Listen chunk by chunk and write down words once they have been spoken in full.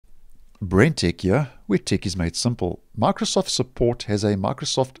BrenTech here, where tech is made simple. Microsoft Support has a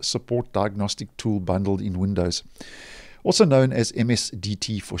Microsoft Support Diagnostic Tool bundled in Windows, also known as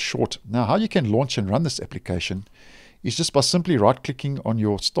MSDT for short. Now, how you can launch and run this application is just by simply right-clicking on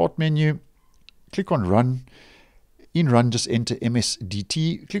your Start menu, click on Run. In Run, just enter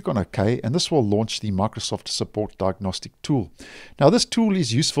MSDT, click on OK, and this will launch the Microsoft Support Diagnostic Tool. Now, this tool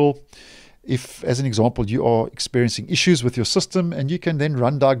is useful if, as an example, you are experiencing issues with your system, and you can then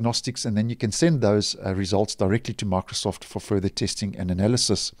run diagnostics, and then you can send those results directly to Microsoft for further testing and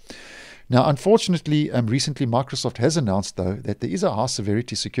analysis. Now, unfortunately, recently Microsoft has announced, though, that there is a high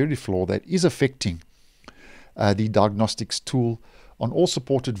severity security flaw that is affecting the diagnostics tool on all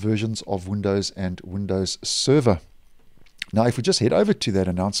supported versions of Windows and Windows Server. Now, if we just head over to that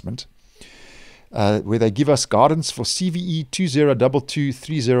announcement, where they give us guidance for CVE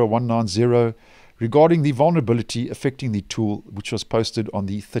 2022-30190 regarding the vulnerability affecting the tool, which was posted on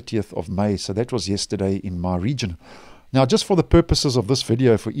the 30th of May. So that was yesterday in my region. Now, just for the purposes of this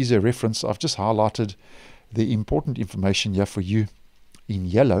video, for easier reference, I've just highlighted the important information here for you in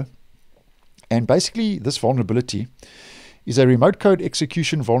yellow. And basically, this vulnerability is a remote code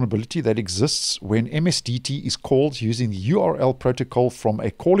execution vulnerability that exists when MSDT is called using the URL protocol from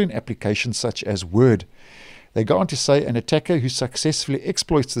a call-in application such as Word. They go on to say an attacker who successfully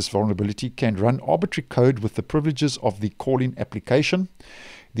exploits this vulnerability can run arbitrary code with the privileges of the call-in application.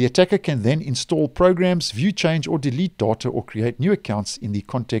 The attacker can then install programs, view, change, or delete data, or create new accounts in the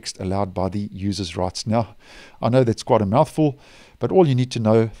context allowed by the user's rights. Now, I know that's quite a mouthful, but all you need to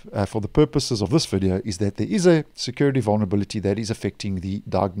know for the purposes of this video is that there is a security vulnerability that is affecting the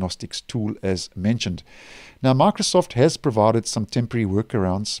diagnostics tool as mentioned. Now, Microsoft has provided some temporary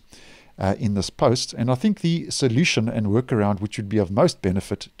workarounds in this post, and I think the solution and workaround which would be of most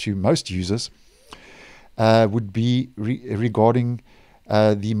benefit to most users would be regarding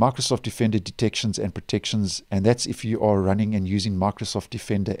the Microsoft Defender detections and protections, and that's if you are running and using Microsoft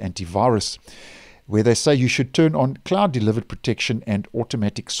Defender antivirus, where they say you should turn on cloud delivered protection and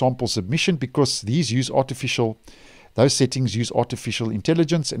automatic sample submission, because those settings use artificial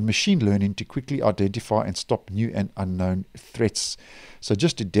intelligence and machine learning to quickly identify and stop new and unknown threats. So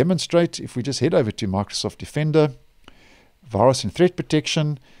just to demonstrate, if we just head over to Microsoft Defender, Virus and Threat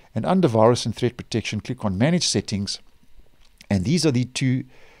Protection, and under Virus and Threat Protection, click on Manage Settings. And these are the two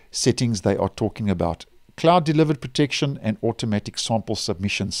settings they are talking about: cloud delivered protection and automatic sample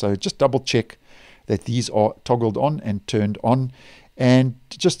submission. So just double check that these are toggled on and turned on. And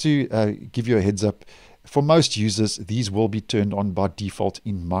just to give you a heads up, for most users, these will be turned on by default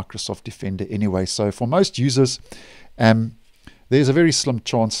in Microsoft Defender anyway. So for most users, there's a very slim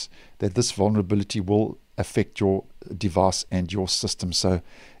chance that this vulnerability will affect your device and your system. So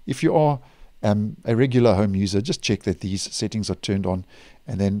if you are a regular home user, just check that these settings are turned on,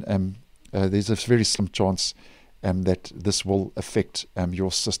 and then there's a very slim chance that this will affect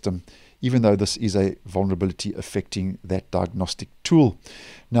your system, even though this is a vulnerability affecting that diagnostic tool.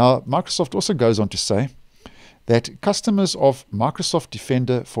 Now, Microsoft also goes on to say that customers of Microsoft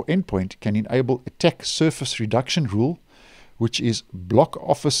Defender for Endpoint can enable attack surface reduction rule, which is block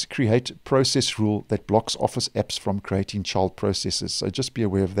Office create process rule that blocks Office apps from creating child processes. So just be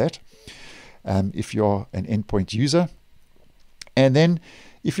aware of that if you're an endpoint user. And then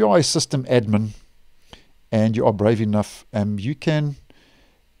if you are a system admin and you are brave enough, you can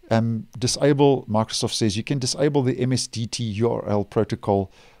disable, Microsoft says you can disable the MSDT URL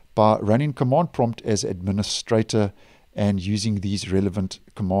protocol by running command prompt as administrator and using these relevant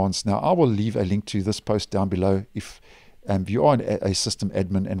commands. Now, I will leave a link to this post down below if you are a system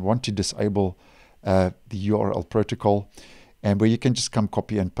admin and want to disable the URL protocol, and where you can just come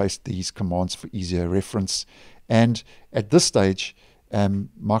copy and paste these commands for easier reference. And at this stage,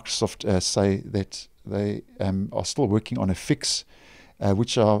 Microsoft say that they are still working on a fix,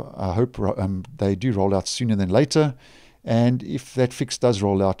 which I hope they do roll out sooner than later. And if that fix does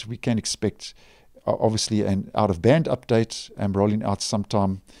roll out, we can expect obviously an out-of-band update rolling out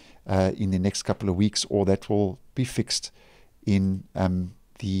sometime in the next couple of weeks, or that will be fixed in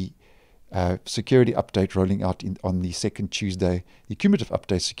the security update rolling out on the second Tuesday, the cumulative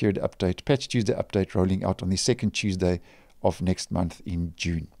update, security update, patch Tuesday update rolling out on the second Tuesday of next month in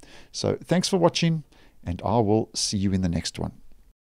June. So thanks for watching, and I will see you in the next one.